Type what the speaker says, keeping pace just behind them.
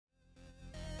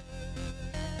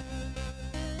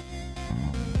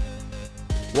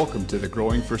Welcome to the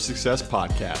Growing for Success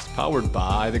podcast, powered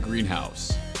by The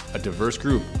Greenhouse, a diverse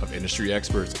group of industry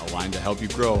experts aligned to help you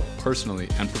grow personally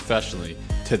and professionally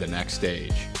to the next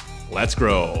stage. Let's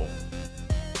grow.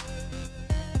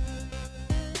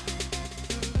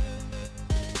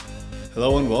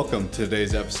 Hello and welcome to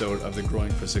today's episode of the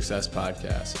Growing for Success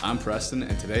podcast. I'm Preston,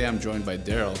 and today I'm joined by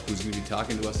Daryl, who's going to be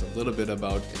talking to us a little bit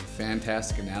about a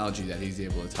fantastic analogy that he's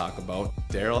able to talk about.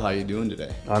 Daryl, how you doing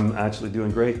today? I'm actually doing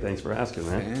great. Thanks for asking,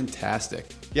 man. Fantastic.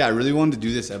 Yeah, I really wanted to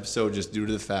do this episode just due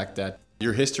to the fact that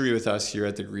your history with us here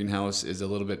at the Greenhouse is a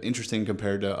little bit interesting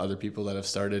compared to other people that have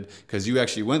started, because you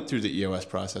actually went through the EOS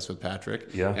process with Patrick.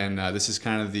 Yeah. And this is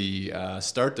kind of the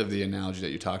start of the analogy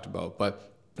that you talked about. But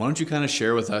why don't you kind of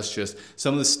share with us just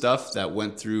some of the stuff that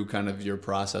went through kind of your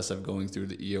process of going through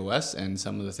the EOS and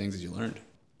some of the things that you learned?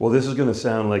 Well, this is going to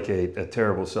sound like a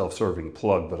terrible self-serving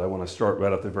plug, but I want to start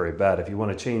right off the very bat. If you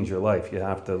want to change your life, you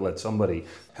have to let somebody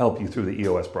help you through the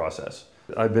EOS process.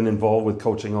 I've been involved with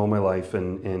coaching all my life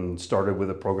and started with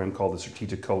a program called the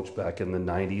Strategic Coach back in the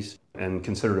 90s and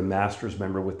considered a master's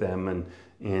member with them.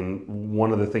 And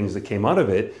one of the things that came out of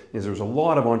it is there was a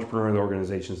lot of entrepreneurial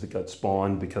organizations that got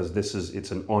spawned because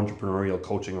it's an entrepreneurial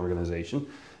coaching organization.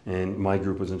 And my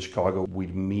group was in Chicago.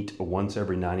 We'd meet once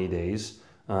every 90 days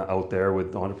out there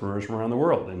with entrepreneurs from around the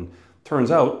world. And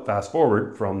turns out, fast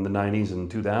forward from the 90s and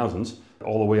 2000s,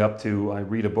 all the way up to, I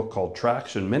read a book called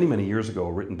Traction many, many years ago,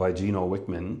 written by Gino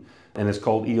Wickman, and it's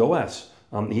called EOS.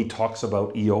 He talks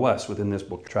about EOS within this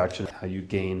book, Traction, how you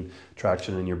gain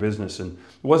traction in your business, and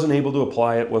wasn't able to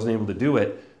apply it, wasn't able to do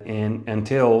it, and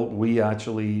until we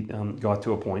actually got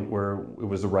to a point where it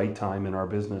was the right time in our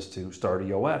business to start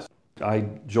EOS. I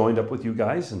joined up with you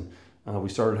guys, and we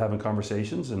started having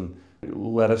conversations, and it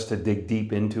led us to dig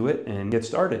deep into it and get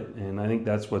started. And I think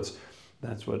that's what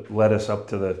led us up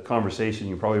to the conversation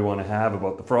you probably want to have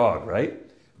about the frog, right?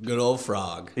 Good old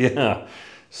frog. Yeah.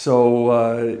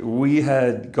 So we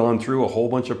had gone through a whole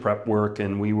bunch of prep work,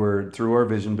 and we were through our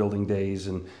vision building days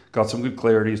and got some good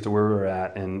clarity as to where we were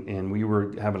at. And we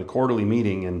were having a quarterly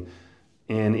meeting,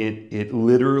 and it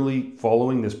literally,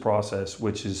 following this process,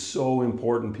 which is so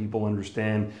important people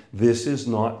understand, this is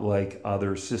not like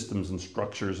other systems and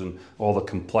structures and all the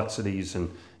complexities.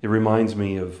 And it reminds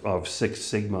me of Six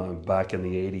Sigma back in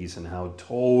the 80s and how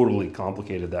totally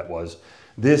complicated that was.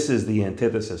 This is the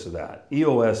antithesis of that.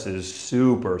 EOS is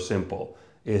super simple.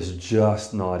 It's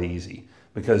just not easy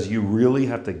because you really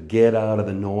have to get out of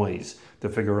the noise to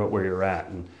figure out where you're at.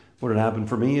 And what had happened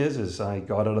for me is I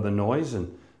got out of the noise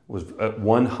and was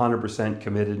 100%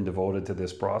 committed and devoted to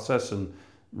this process and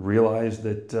realized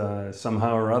that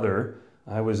somehow or other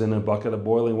I was in a bucket of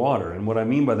boiling water. And what I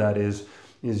mean by that is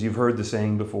you've heard the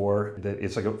saying before that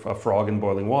it's like a frog in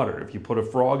boiling water. If you put a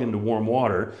frog into warm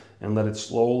water and let it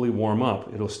slowly warm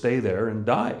up, it'll stay there and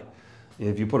die.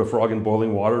 If you put a frog in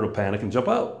boiling water, it'll panic and jump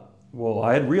out. Well,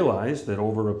 I had realized that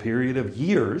over a period of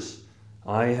years,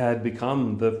 I had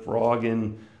become the frog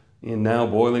in now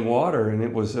boiling water, and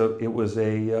it was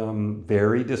a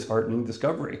very disheartening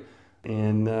discovery,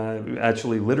 and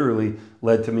actually literally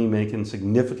led to me making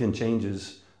significant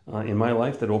changes in my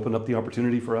life that opened up the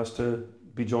opportunity for us to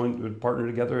be partner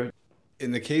together.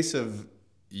 In the case of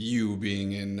you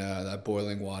being in that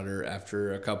boiling water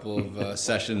after a couple of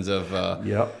sessions of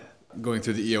going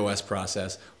through the EOS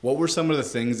process, what were some of the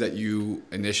things that you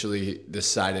initially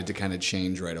decided to kind of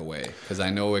change right away? Because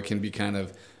I know it can be kind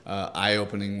of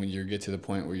eye-opening when you get to the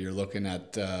point where you're looking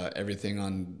at everything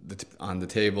on the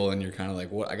table and you're kind of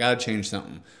like, "What? I got to change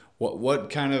something." What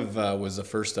kind of was the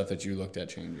first stuff that you looked at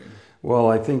changing?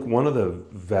 Well, I think one of the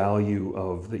value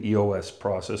of the EOS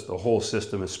process, the whole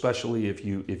system, especially if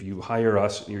you hire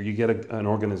us or you get an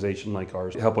organization like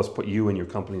ours to help us put you and your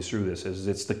companies through this, is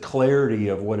it's the clarity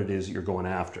of what it is you're going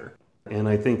after. And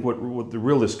I think what the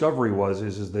real discovery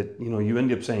is that you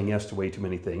end up saying yes to way too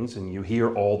many things, and you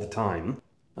hear all the time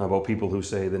about people who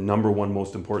say the number one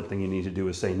most important thing you need to do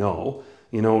is say no.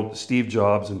 Steve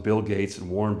Jobs and Bill Gates and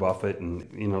Warren Buffett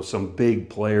and, some big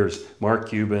players, Mark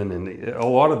Cuban and a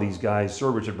lot of these guys,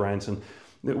 Sir Richard Branson,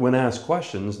 when asked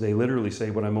questions, they literally say,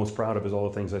 what I'm most proud of is all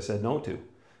the things I said no to.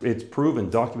 It's proven,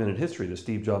 documented history, that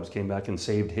Steve Jobs came back and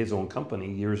saved his own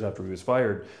company years after he was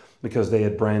fired because they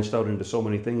had branched out into so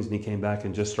many things, and he came back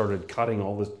and just started cutting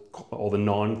all the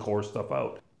non-core stuff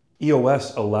out.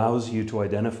 EOS allows you to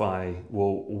identify,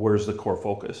 well, where's the core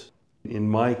focus? In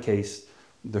my case,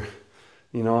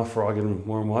 a frog in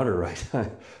warm water, right?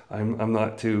 I'm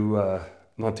not too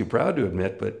proud to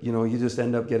admit, but you just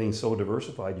end up getting so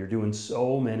diversified. You're doing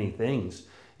so many things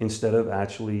instead of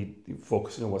actually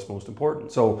focusing on what's most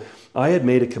important. So I had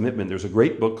made a commitment. There's a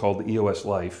great book called The EOS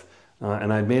Life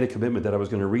And I'd made a commitment that I was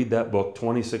going to read that book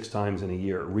 26 times in a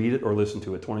year. Read it or listen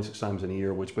to it 26 times in a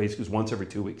year, which basically is once every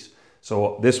 2 weeks.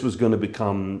 So this was going to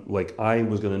become, like, I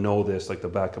was going to know this like the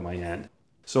back of my hand.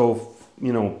 So,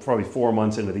 probably 4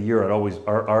 months into the year, I'd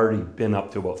already been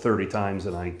up to about 30 times,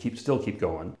 and I still keep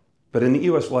going. But in the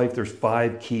EOS life, there's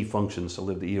 5 key functions to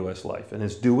live the EOS life. And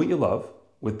it's do what you love,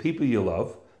 with people you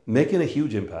love, making a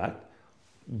huge impact,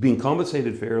 being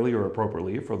compensated fairly or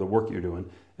appropriately for the work you're doing,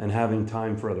 and having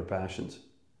time for other passions.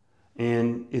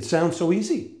 And it sounds so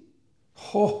easy.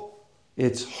 Oh,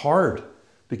 it's hard,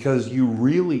 because you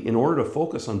really, in order to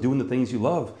focus on doing the things you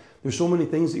love, there's so many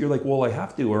things that you're like, well, I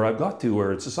have to, or I've got to,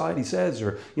 or society says,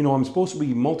 or, I'm supposed to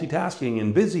be multitasking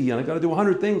and busy and I got to do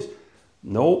 100 things.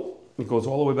 No, it goes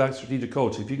all the way back to strategic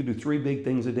coach. If you could do 3 big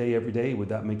things a day, every day, would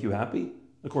that make you happy?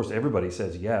 Of course, everybody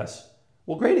says yes.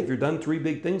 Well, great. If you're done 3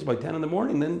 big things by 10 in the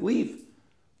morning, then leave.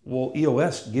 Well,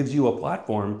 EOS gives you a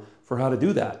platform for how to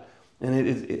do that. And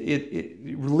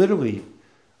it literally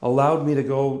allowed me to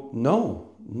go,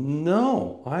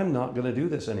 no, I'm not going to do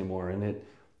this anymore. And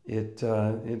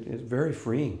it's very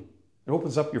freeing. It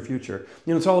opens up your future.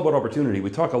 It's all about opportunity.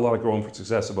 We talk a lot of Growing for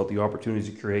Success about the opportunities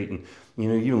you create. And,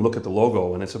 you even look at the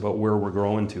logo and it's about where we're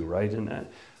growing to, right? And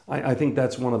I think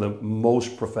that's one of the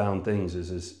most profound things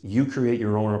is you create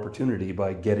your own opportunity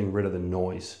by getting rid of the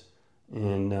noise.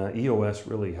 And EOS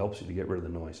really helps you to get rid of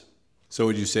the noise. So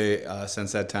would you say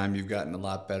since that time you've gotten a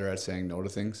lot better at saying no to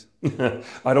things?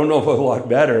 I don't know if a lot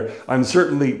better. I'm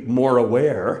certainly more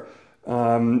aware.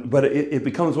 But it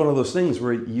becomes one of those things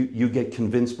where you get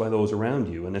convinced by those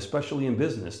around you. And especially in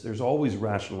business, there's always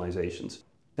rationalizations.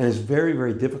 And it's very,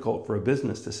 very difficult for a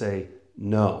business to say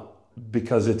no,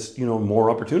 because it's, more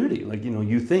opportunity. Like,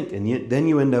 you think, and then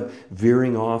you end up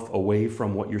veering off away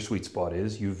from what your sweet spot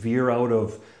is. You veer out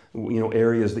of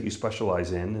areas that you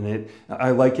specialize in. And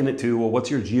I liken it to, well,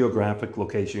 what's your geographic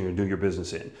location you're going to do your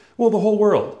business in? Well, the whole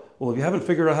world. Well, if you haven't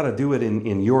figured out how to do it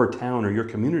in your town or your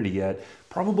community yet,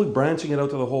 probably branching it out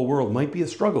to the whole world might be a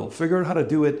struggle. Figure out how to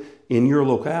do it in your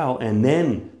locale and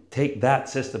then take that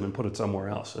system and put it somewhere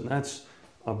else. And that's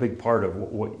a big part of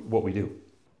what we do.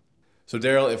 So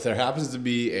Daryl, if there happens to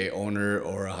be a owner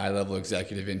or a high-level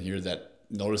executive in here that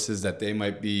notices that they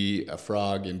might be a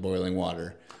frog in boiling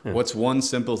water, what's one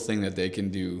simple thing that they can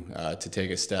do to take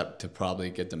a step to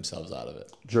probably get themselves out of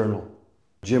it? Journal.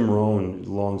 Jim Rohn,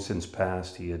 long since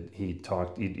passed,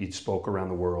 he spoke around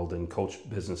the world and coached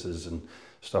businesses and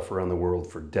stuff around the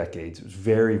world for decades. He was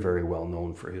very, very well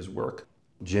known for his work.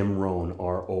 Jim Rohn,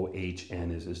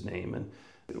 R-O-H-N is his name. And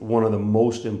one of the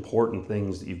most important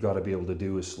things that you've got to be able to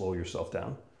do is slow yourself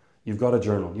down. You've got to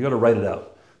journal. You've got to write it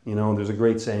out. There's a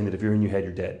great saying that if you're in your head,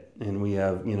 you're dead. And we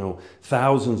have,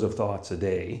 thousands of thoughts a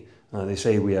day. They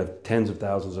say we have tens of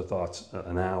thousands of thoughts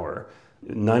an hour.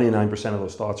 99% of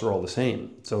those thoughts are all the same.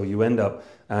 So you end up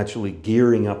actually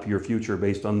gearing up your future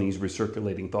based on these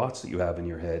recirculating thoughts that you have in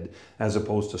your head, as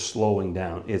opposed to slowing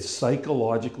down. It's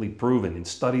psychologically proven in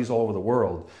studies all over the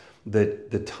world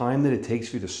that the time that it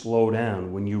takes you to slow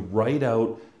down, when you write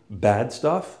out bad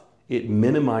stuff, it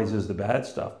minimizes the bad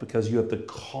stuff, because you have to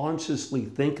consciously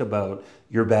think about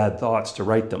your bad thoughts to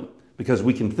write them. Because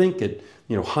we can think at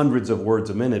hundreds of words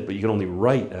a minute, but you can only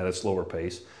write at a slower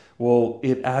pace. Well,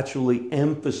 it actually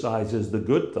emphasizes the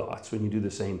good thoughts when you do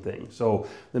the same thing. So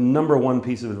the number one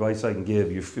piece of advice I can give,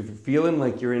 if you're feeling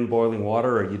like you're in boiling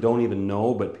water or you don't even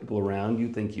know, but people around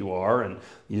you think you are and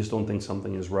you just don't think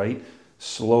something is right,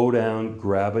 slow down,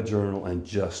 grab a journal, and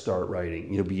just start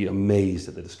writing. You'll be amazed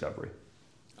at the discovery.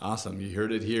 Awesome. You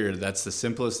heard it here. That's the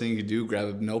simplest thing you can do. Grab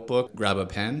a notebook, grab a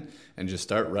pen, and just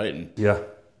start writing. Yeah.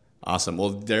 Awesome.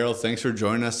 Well, Daryl, thanks for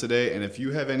joining us today. And if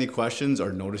you have any questions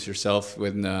or notice yourself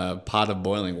in a pot of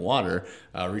boiling water,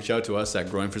 reach out to us at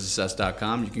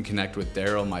growingforsuccess.com. You can connect with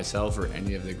Daryl, myself, or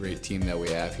any of the great team that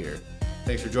we have here.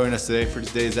 Thanks for joining us today for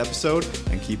today's episode,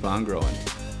 and keep on growing.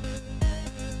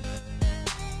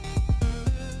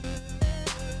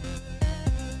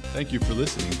 Thank you for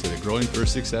listening to the Growing for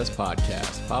Success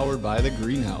podcast, powered by The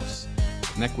Greenhouse.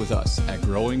 Connect with us at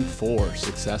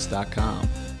growingforsuccess.com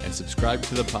and subscribe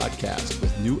to the podcast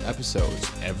with new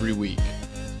episodes every week.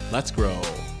 Let's grow.